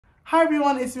Hi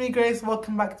everyone, it's me Grace.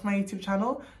 Welcome back to my YouTube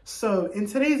channel. So in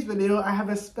today's video, I have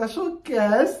a special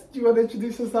guest. Do you want to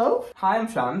introduce yourself? Hi, I'm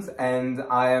Shams and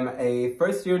I am a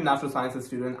first year natural sciences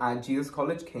student at Jesus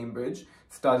College, Cambridge,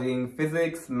 studying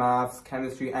physics, maths,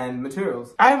 chemistry and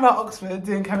materials. I'm at Oxford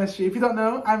doing chemistry. If you don't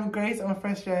know, I'm Grace. I'm a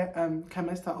first year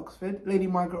chemist at Oxford, Lady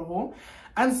Margaret Hall.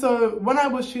 And so when I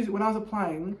was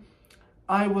applying,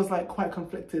 I was like quite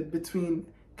conflicted between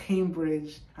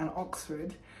Cambridge and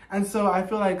Oxford. And so I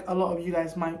feel like a lot of you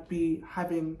guys might be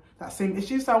having that same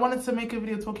issue. So I wanted to make a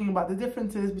video talking about the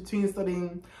differences between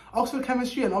studying Oxford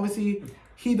chemistry, and obviously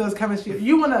he does chemistry.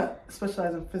 You want to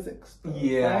specialize in physics, though,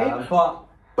 yeah, right?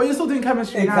 but you're still doing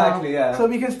chemistry exactly, now, yeah. so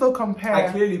we can still compare.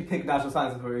 I clearly picked natural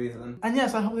sciences for a reason. And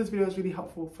yes, I hope this video is really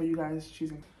helpful for you guys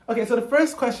choosing. Okay, so the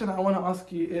first question I want to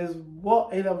ask you is,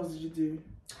 what A levels did you do?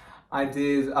 I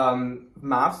did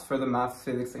maths, further maths,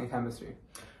 physics and chemistry.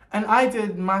 And I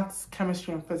did maths,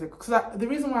 chemistry, and physics. Because the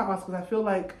reason why I asked is I feel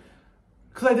like,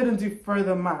 because I didn't do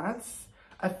further maths,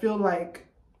 I feel like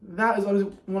that is always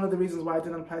one of the reasons why I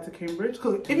didn't apply to Cambridge.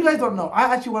 Because if you guys don't know,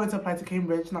 I actually wanted to apply to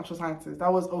Cambridge Natural Sciences.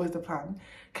 That was always the plan.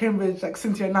 Cambridge, like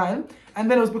since year 9. And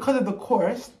then it was because of the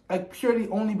course, like purely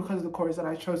only because of the course that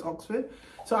I chose Oxford.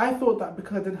 So I thought that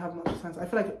because I didn't have natural science,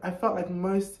 I felt like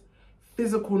most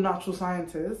physical natural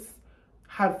scientists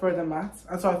had further maths.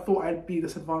 And so I thought I'd be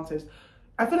disadvantaged.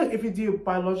 I feel like if you do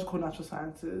biological natural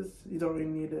sciences, you don't really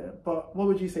need it. But what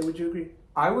would you say? Would you agree?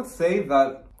 I would say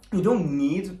that you don't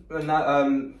need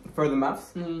further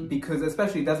maths because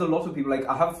especially there's a lot of people, like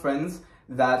I have friends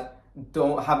that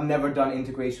have never done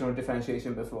integration or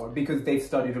differentiation before because they've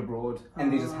studied abroad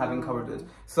and they just haven't covered it.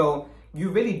 So you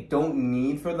really don't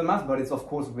need further maths, but it's of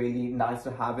course really nice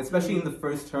to have, especially in the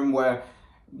first term where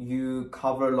you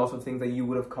cover a lot of things that you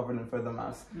would have covered in further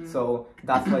maths. So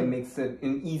that's why it makes it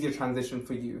an easier transition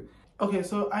for you. Okay,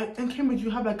 so in Cambridge you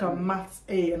have like a maths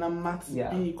A and a maths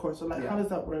B course. So like how does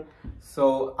that work?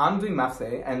 So I'm doing maths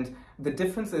A, and the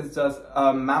difference is just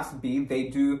maths B, they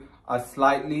do a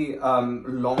slightly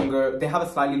longer, they have a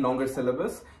slightly longer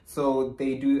syllabus. So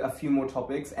they do a few more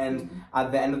topics, and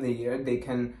at the end of the year they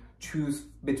can choose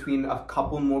between a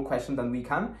couple more questions than we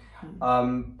can.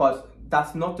 But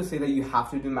that's not to say that you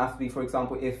have to do maths B, for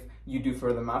example, if you do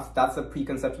further maths. That's a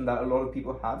preconception that a lot of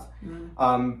people have.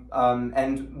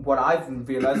 And what I've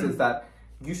realized is that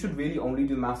you should really only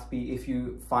do maths B if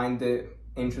you find it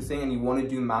interesting and you want to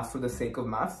do maths for the sake of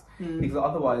maths, because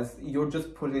otherwise you're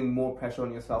just putting more pressure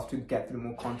on yourself to get through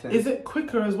more content. Is it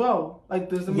quicker as well? Like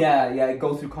there's it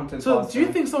goes through content So faster. do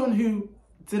you think someone who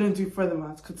didn't do further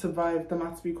maths could survive the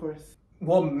maths B course?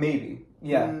 Well, maybe.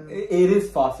 Yeah, it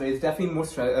is faster. It's definitely more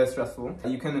stressful.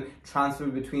 You can transfer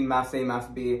between maths A, maths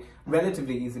B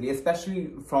relatively easily,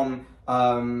 especially from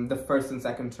the first and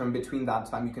second term. Between that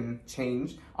time, you can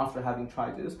change after having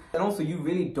tried it. And also, you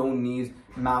really don't need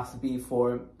maths B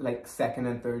for like second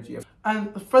and third year.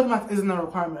 And further maths isn't a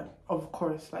requirement, of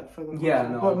course, like further maths. Yeah,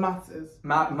 no. But maths is.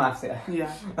 Maths, yeah.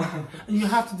 Yeah. You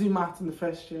have to do maths in the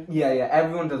first year. Yeah,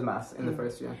 everyone does maths in the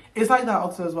first year. It's like that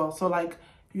also as well. So like,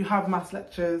 you have maths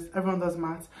lectures, everyone does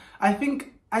maths. I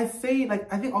think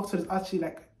Oxford is actually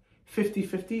like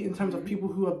 50-50 in terms of people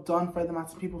who have done further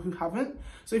maths and people who haven't.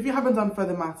 So if you haven't done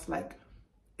further maths, like,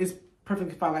 it's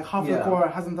perfectly fine. Like half the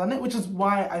cohort hasn't done it, which is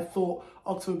why I thought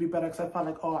Oxford would be better, because I felt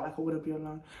like, I wouldn't be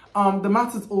alone. The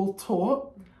maths is all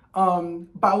taught.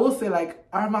 But I will say, like,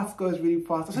 our maths goes really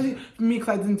fast, especially for me, because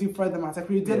I didn't do further maths. Like,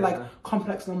 we did like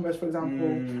complex numbers, for example,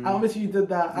 and obviously you did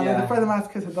that, and like, the further maths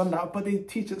kids have done that, but they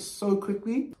teach it so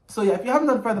quickly. So yeah, if you haven't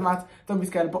done further maths, don't be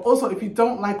scared. But also, if you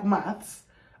don't like maths,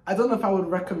 I don't know if I would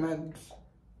recommend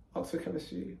Oxford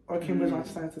Chemistry or Cambridge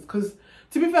Natural Sciences, because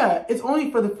to be fair, it's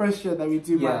only for the first year that we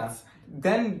do maths.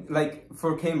 Then, like,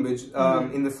 for Cambridge,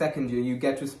 in the second year, you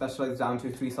get to specialize down to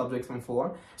 3 subjects from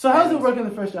 4. So how does it work in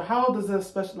the first year? How does a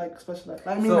specialize? Like,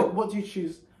 I mean, like, what do you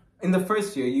choose? In the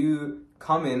first year, you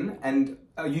come in, and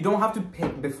you don't have to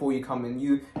pick before you come in.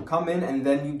 You come in, and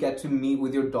then you get to meet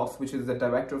with your DOS, which is the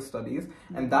director of studies,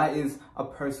 and that is a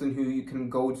person who you can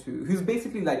go to, who's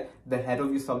basically like the head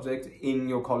of your subject in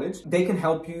your college. They can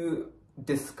help you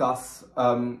discuss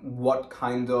what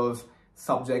kind of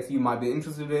subjects you might be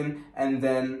interested in, and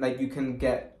then like you can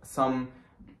get some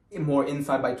more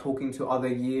insight by talking to other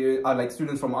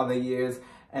students from other years,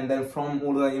 and then from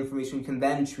all of that information you can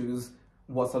then choose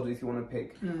what subjects you want to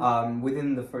pick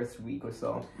within the first week or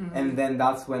so, and then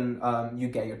that's when you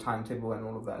get your timetable and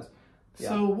all of that.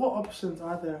 So what options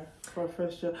are there for a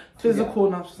first year?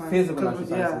 Physical, natural sciences. Physical, natural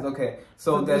sciences. Okay.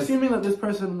 So there's assuming that this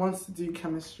person wants to do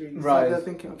chemistry, right? So they're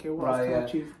thinking, okay, what else can I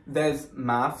choose? There's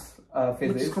maths,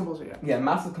 physics. Which is compulsory. Yeah,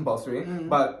 maths is compulsory,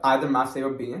 but either maths A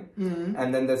or B.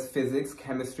 And then there's physics,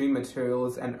 chemistry,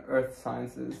 materials, and earth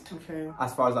sciences. Okay.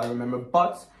 As far as I remember,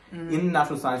 but in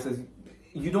natural sciences,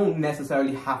 you don't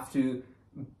necessarily have to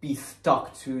be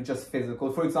stuck to just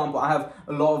physical. For example, I have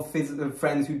a lot of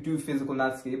friends who do physical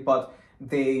Natscape, but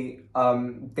they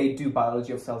do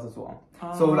biology of cells as well.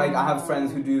 So like I have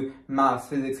friends who do maths,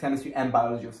 physics, chemistry, and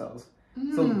biology of cells.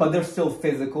 So, but they're still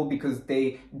physical because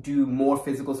they do more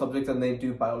physical subjects than they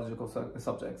do biological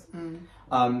subjects.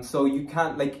 So you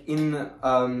can't, like in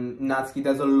Natski,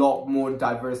 there's a lot more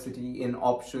diversity in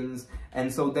options,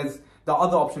 and so there's the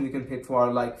other options you can pick for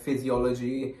are like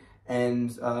physiology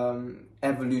and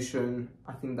evolution.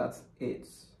 I think that's it.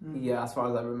 Yeah, as far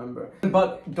as I remember.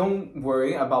 But don't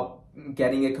worry about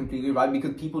getting it completely right,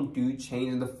 because people do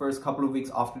change in the first couple of weeks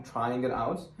after trying it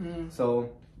out. So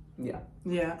yeah,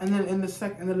 and then in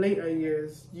the later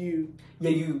years you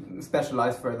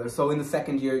specialize further. So in the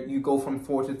second year you go from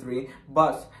 4 to 3,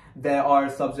 but there are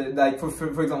subjects like for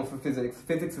example for physics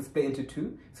is split into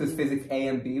 2, so it's physics A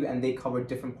and B, and they cover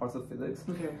different parts of physics.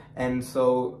 Okay. And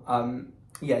so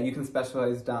you can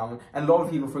specialize down, and a lot of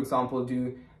people, for example,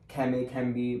 do Chem A,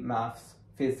 Chem B, maths,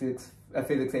 physics A,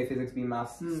 physics B,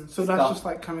 maths. So that's just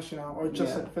like chemistry now, or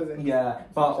just like physics. Yeah,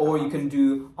 but or you can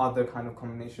do other kind of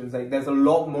combinations. Like there's a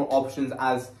lot more options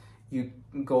as you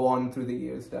go on through the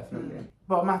years, definitely.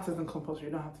 But maths isn't compulsory.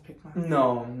 You don't have to pick maths.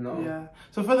 No. Yeah.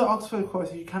 So for the Oxford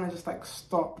course, you kind of just like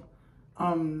stop,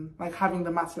 like having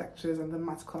the maths lectures and the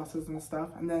maths classes and stuff,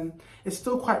 and then it's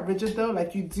still quite rigid though.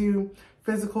 Like you do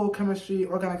physical, chemistry,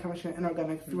 organic chemistry, and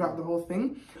inorganic throughout the whole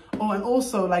thing. Oh, and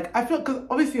also like I feel, because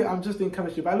obviously I'm just doing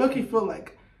chemistry, but I low-key feel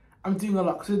like I'm doing a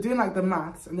lot. So we're doing like the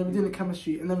maths, and then we're doing the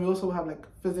chemistry, and then we also have like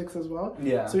physics as well.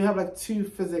 Yeah. So we have like 2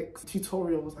 physics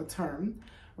tutorials a term,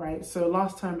 right? So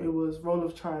last term it was role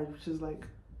of charge, which is like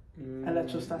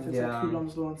electrostatics, like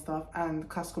Coulomb's law and stuff, and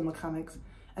classical mechanics.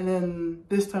 And then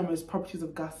this term is properties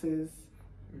of gases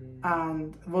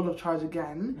and role of charge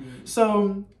again.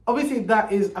 So obviously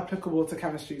that is applicable to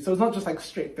chemistry. So it's not just like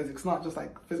straight physics, not just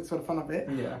like physics for the fun of it.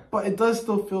 Yeah. But it does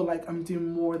still feel like I'm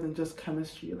doing more than just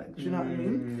chemistry. Like, do you know what I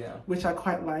mean? Yeah. Which I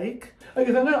quite like.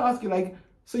 Okay, so I'm going to ask you, like,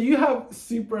 so you have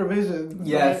supervision.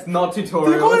 Yes, right? not tutorials.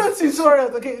 Do you call it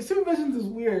tutorials? Okay, supervision is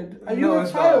weird. Are you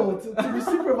a child to be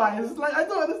supervised? Like, I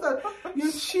don't understand.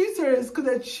 Your tutors, because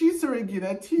they're tutoring you,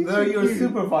 they're teaching you. They're your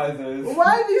supervisors.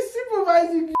 Why are they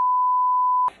supervising you?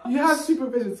 You have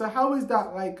supervision, so how is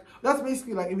that like? That's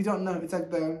basically like, if you don't know, it's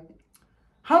like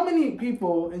how many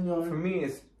people in your? For me,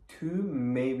 it's 2,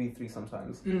 maybe 3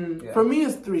 sometimes. Yeah. For me,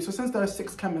 it's 3. So since there are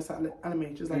 6 chemists at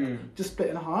LMH, it's like just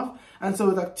split in half, and so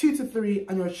it's like 2 to 3,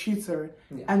 and you're a tutor,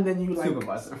 and then you like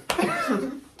supervisor.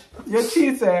 You're a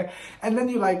tutor, and then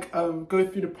you like go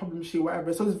through the problem sheet,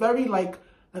 whatever. So it's very like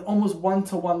almost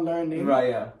one-to-one learning, right?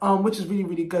 Yeah. Which is really,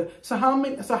 really good. So how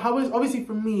is obviously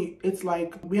for me, it's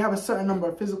like we have a certain number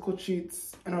of physical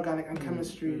sheets, inorganic and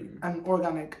chemistry and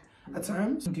organic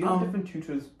terms. Do you have different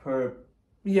tutors per?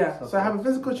 Yeah. Subject? So I have a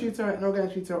physical tutor, an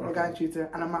organic tutor, organic tutor,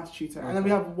 and a maths tutor, and then we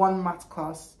have 1 maths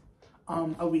class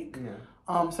a week. Yeah.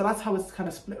 So that's how it's kind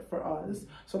of split for us.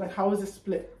 So like, how is it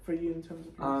split for you in terms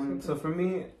of? So for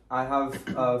me, I have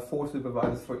 4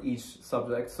 supervisors for each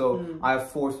subject. So I have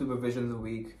 4 supervisions a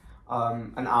week,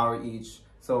 an hour each.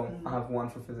 So I have 1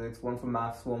 for physics, 1 for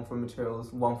maths, 1 for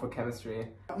materials, 1 for chemistry.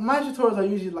 My tutorials are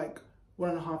usually like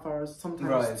 1.5 hours,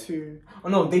 sometimes 2. Oh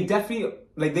no, they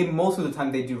definitely most of the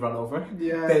time they do run over.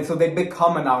 Yeah. So they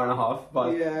become an hour and a half,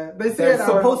 but yeah, they say they're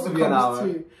supposed to be an hour.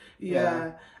 2.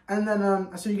 Yeah. And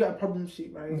then, so you get a problem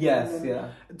sheet, right? Yes,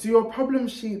 yeah. Do your problem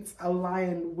sheets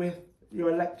align with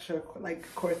your lecture, like,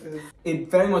 courses?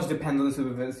 It very much depends on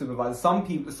the supervisor.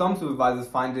 Some supervisors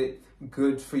find it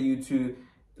good for you to,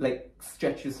 like,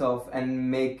 stretch yourself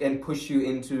and push you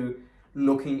into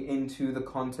looking into the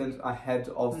content ahead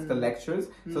of the lectures,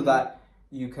 so that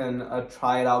you can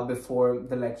try it out before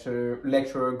the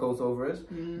lecturer goes over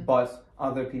it. But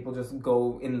other people just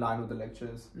go in line with the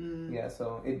lectures. Yeah,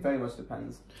 so it very much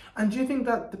depends. And do you think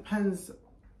that depends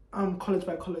college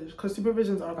by college? Because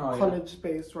supervisions are college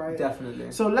based, right?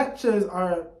 Definitely. So lectures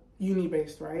are uni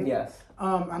based, right? Yes.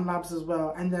 And labs as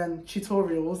well. And then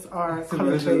tutorials are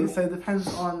college based, so it depends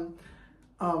on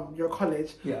your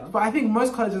college. Yeah. But I think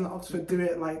most colleges in Oxford do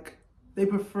it like, they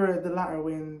prefer the latter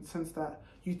way, in the sense that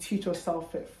you teach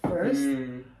yourself it first,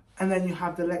 and then you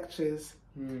have the lectures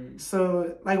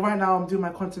So like right now I'm doing my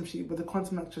quantum sheet, but the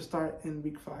quantum lectures start in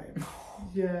week 5.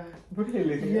 Yeah.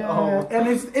 Really? Yeah. Oh. And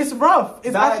it's rough.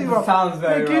 It's That actually rough. sounds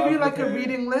very They give you rough, like a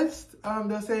reading list.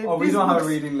 They'll say, oh, we these don't have a books-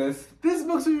 reading list. These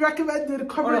books we recommended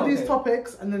cover Oh, no, these okay.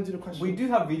 topics, and then do the questions. We do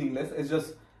have reading lists. It's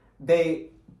just they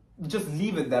just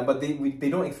leave it there, but they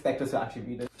don't expect us to actually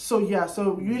read it. So yeah,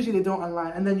 so usually they don't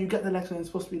online, and then you get the lecture and it's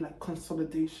supposed to be like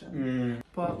consolidation.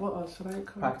 But what else should I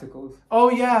cover? Practicals.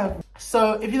 Oh yeah.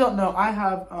 So if you don't know, I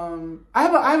have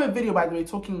a video, by the way,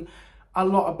 talking a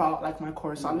lot about like my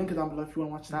course. So I'll link it down below if you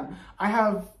want to watch that. I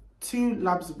have 2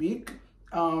 labs a week,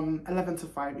 11 to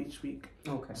 5 each week.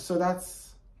 Okay. So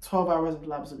that's 12 hours of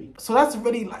labs a week. So that's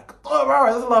really like 12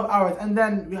 hours. That's a lot of hours. And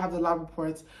then we have the lab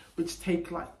reports, which take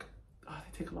like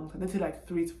they take a long time. They take like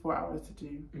 3 to 4 hours to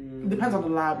do. It depends on the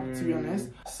lab, to be honest.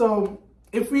 So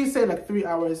if we say like 3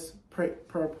 hours per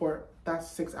report, that's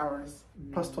 6 hours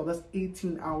plus 12. That's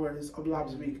 18 hours of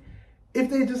labs a week. If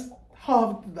they just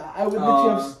halved that, I would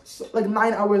literally have like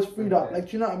 9 hours freed up. Like,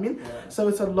 do you know what I mean? Yeah. So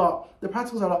it's a lot. The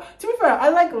practicals are a lot. To be fair, I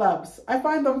like labs. I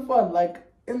find them fun. Like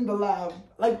in the lab,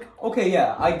 like. Okay,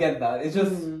 yeah, I get that. It's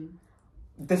just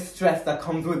the stress that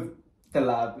comes with the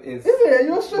lab is. Is it?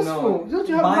 You're stressful. No, Don't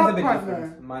you have mine's a a lab bit partner?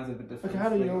 different. Mine's a bit different. Okay, how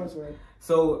do Like, yours work?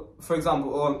 So, for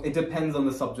example, it depends on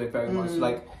the subject very much.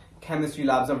 Like, chemistry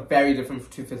labs are very different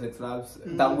to physics labs,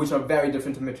 which are very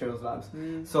different to materials labs.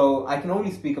 So, I can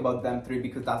only speak about them 3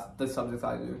 because that's the subjects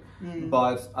I do.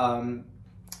 But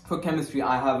for chemistry,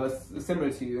 I have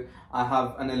similar to you. I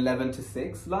have an 11 to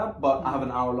 6 lab, but I have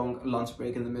an hour-long lunch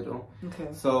break in the middle. Okay.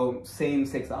 So, same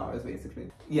 6 hours,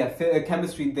 basically. Yeah,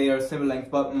 chemistry, they are similar length,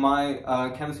 but my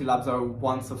chemistry labs are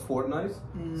once a fortnight,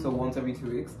 so once every 2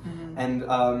 weeks. And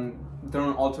they're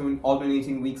on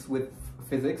alternating weeks with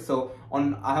physics. So,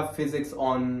 I have physics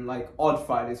on, like, odd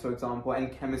Fridays, for example,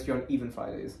 and chemistry on even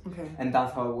Fridays. Okay. And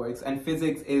that's how it works. And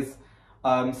physics is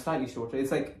slightly shorter.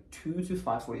 It's like 2 to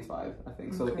 5:45, I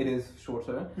think. So it is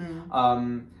shorter.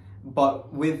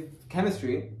 But with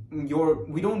chemistry,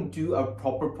 we don't do a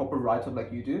proper write up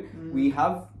like you do. We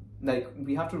have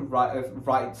to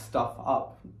write stuff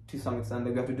up to some extent.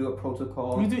 Like we have to do a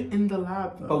protocol. You do it in the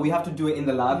lab, though. But we have to do it in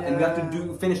the lab, and we have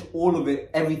to finish all of it,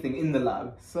 everything in the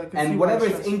lab. So I can see and why whatever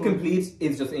it's is stressful. incomplete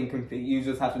is just incomplete. You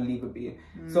just have to leave it be.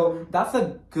 So that's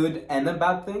a good and a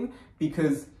bad thing,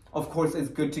 because of course it's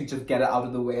good to just get it out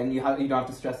of the way, and you don't have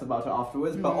to stress about it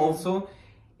afterwards. But also,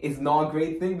 it's not a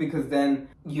great thing because then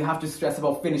you have to stress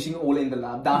about finishing all in the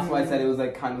lab. That's why I said it was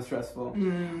like kind of stressful.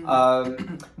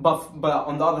 But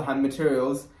on the other hand,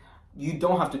 materials, you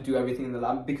don't have to do everything in the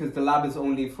lab because the lab is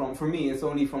only for me, it's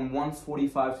only from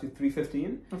 1:45 to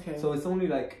 3:15. Okay. So it's only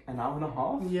like an hour and a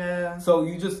half. Yeah. So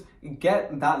you just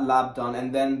get that lab done,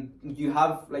 and then you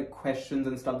have like questions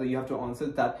and stuff that you have to answer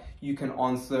that you can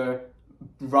answer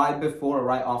right before or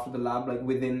right after the lab, like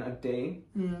within a day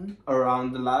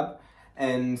around the lab.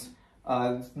 And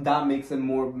that makes it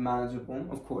more manageable,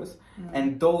 of course.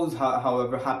 And those,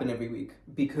 however, happen every week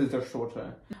because they're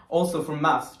shorter. Also, for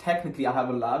maths, technically I have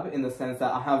a lab in the sense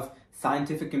that I have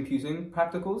scientific computing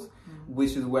practicals,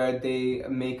 which is where they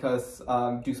make us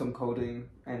do some coding.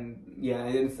 And yeah,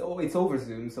 it's over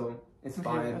Zoom, so it's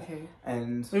fine. Okay.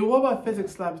 And Wait, what about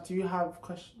physics labs? Do you have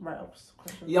write-ups?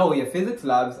 Questions? oh yeah, physics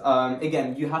labs.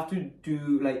 Again, you have to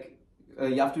do like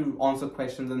you have to answer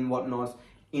questions and whatnot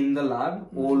in the lab,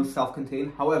 all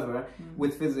self-contained. However,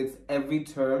 with physics, every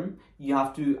term you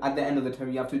have to, at the end of the term,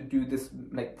 you have to do this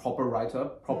like proper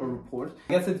write-up, proper report.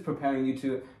 I guess it's preparing you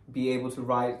to be able to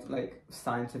write like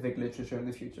scientific literature in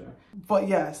the future. But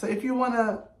yeah, so if you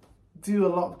wanna do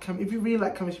a lot of if you really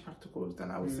like chemistry practicals, then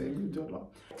I would say you do a lot.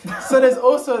 So there's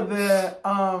also the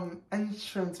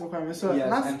entrance requirements. So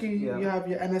Yes, NASCI, you have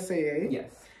your NSAA.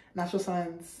 Yes. Natural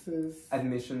Sciences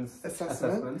Admissions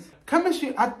Assessment.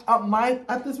 Chemistry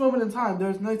at this moment in time,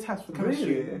 there's no test for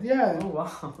chemistry. Really? Yeah. Oh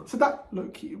wow. So that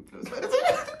look cute. I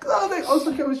was like,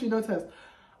 also chemistry, no test.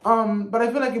 But I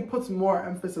feel like it puts more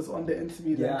emphasis on the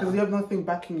interview there because you have nothing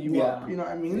backing you up. You know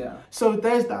what I mean? Yeah. So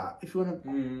there's that. If you want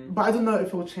to, but I don't know if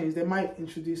it will change. They might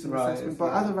introduce an assessment,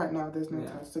 but as of right now, there's no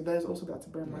test. So there's also that to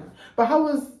bear in mind. But how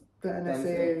was the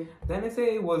NSAA? The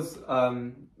NSAA was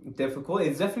difficult.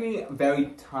 It's definitely very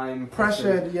time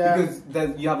pressured, because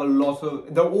you have a lot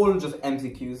of, they're all just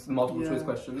MCQs, multiple choice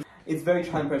questions. It's very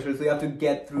time pressured, so you have to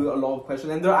get through a lot of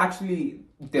questions, and they're actually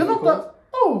difficult. They're not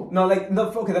no, like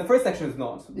the first section is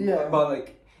not. Yeah. But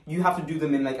like you have to do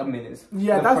them in like a minute.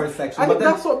 Yeah, the first section. I think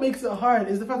then, that's what makes it hard.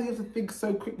 Is the fact that you have to think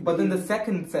so quickly. But then the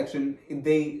second section,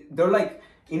 they're like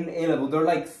in A level, they're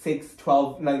like 6,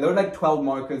 12, like they're like 12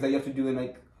 markers that you have to do in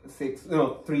like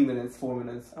 3 minutes, 4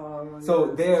 minutes. Oh,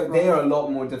 so they are a lot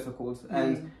more difficult,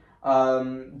 and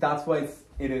That's why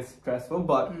it is stressful.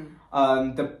 But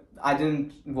I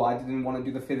didn't want to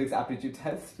do the physics aptitude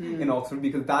test in Oxford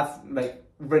because that's like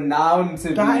renowned to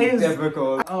be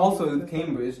difficult. Also, with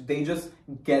Cambridge, they just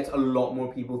get a lot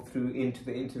more people through into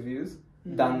the interviews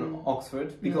than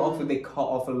Oxford, because Oxford they cut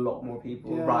off a lot more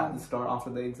people right at the start after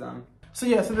the exam. So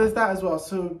so there's that as well.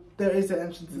 So there is an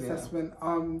entrance assessment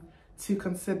to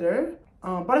consider.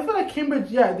 But I feel like Cambridge,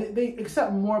 they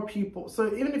accept more people.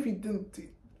 So even if you didn't do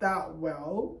that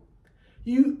well,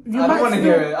 you I don't want to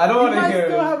hear it. I don't want to hear it.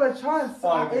 You might still have a chance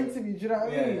at interview. Do you know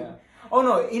what I mean? Yeah. Oh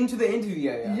no, into the interview,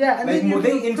 Yeah, and like, then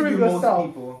they interview most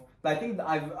people. I think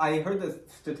I heard the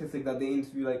statistic that they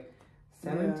interview like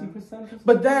 70%.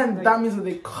 But then that means that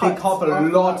they cut a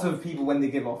lot of people when they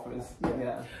give offers.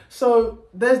 Yeah. So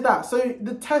there's that. So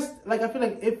the test, like I feel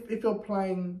like if you're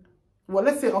applying, well,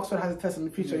 let's say Oxford has a test in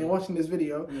the future and you're watching this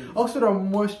video, Oxford are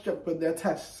more strict with their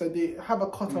tests. So they have a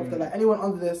cutoff. They're like, anyone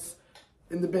under this,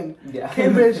 in the bin.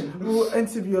 Cambridge will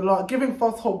interview a lot, giving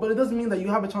false hope, but it doesn't mean that you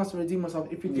have a chance to redeem yourself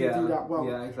if you can do that well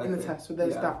in the test. So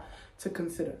there's that to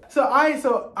consider. So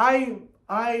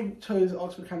I chose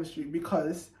Oxford Chemistry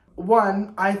because,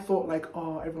 one, I thought like,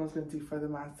 oh, everyone's going to do further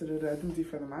maths. I didn't do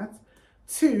further maths.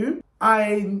 Two,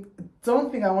 I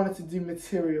don't think I wanted to do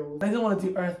materials. I didn't want to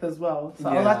do earth as well. So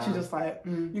I was actually just like,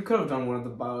 You could have done one of the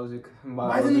biology.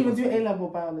 I didn't even do A-level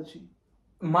biology.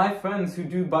 My friends who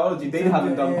do biology, they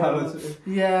haven't done biology.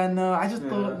 Yeah, no, I just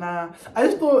thought, nah. I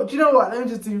just thought, do you know what? Let me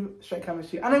just do straight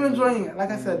chemistry. And I'm enjoying it.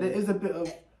 Like I said, there is a bit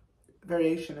of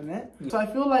variation in it. So I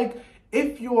feel like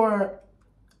if you're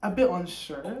a bit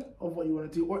unsure of what you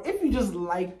want to do, or if you just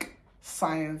like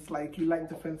science, like you like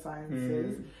different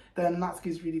sciences, then Natsuki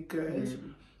is really good.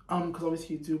 Because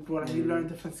obviously you do abroad and you learn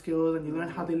different skills and you learn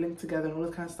how they link together and all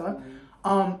this kind of stuff.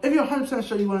 If you're 100%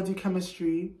 sure you want to do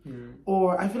chemistry,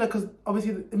 or I feel like, because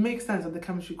obviously it makes sense that the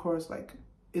chemistry course like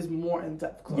is more in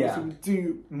depth, because obviously we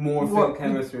do more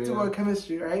chemistry. More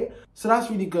chemistry, right? So that's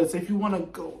really good. So if you want to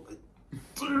go,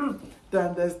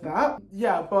 then there's that.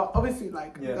 Yeah, but obviously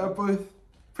like they're both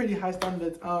pretty high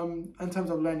standards in terms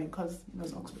of learning, because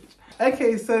there's Oxford.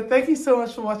 Okay, so thank you so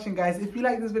much for watching, guys. If you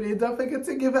like this video, don't forget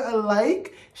to give it a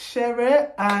like, share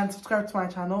it, and subscribe to my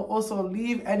channel. Also,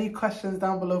 leave any questions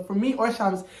down below for me or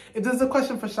Shams. If there's a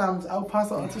question for Shams, I'll pass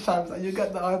it on to Shams and you'll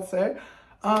get the answer.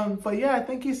 But yeah,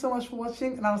 thank you so much for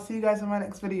watching, and I'll see you guys in my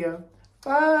next video.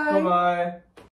 Bye! Bye-bye!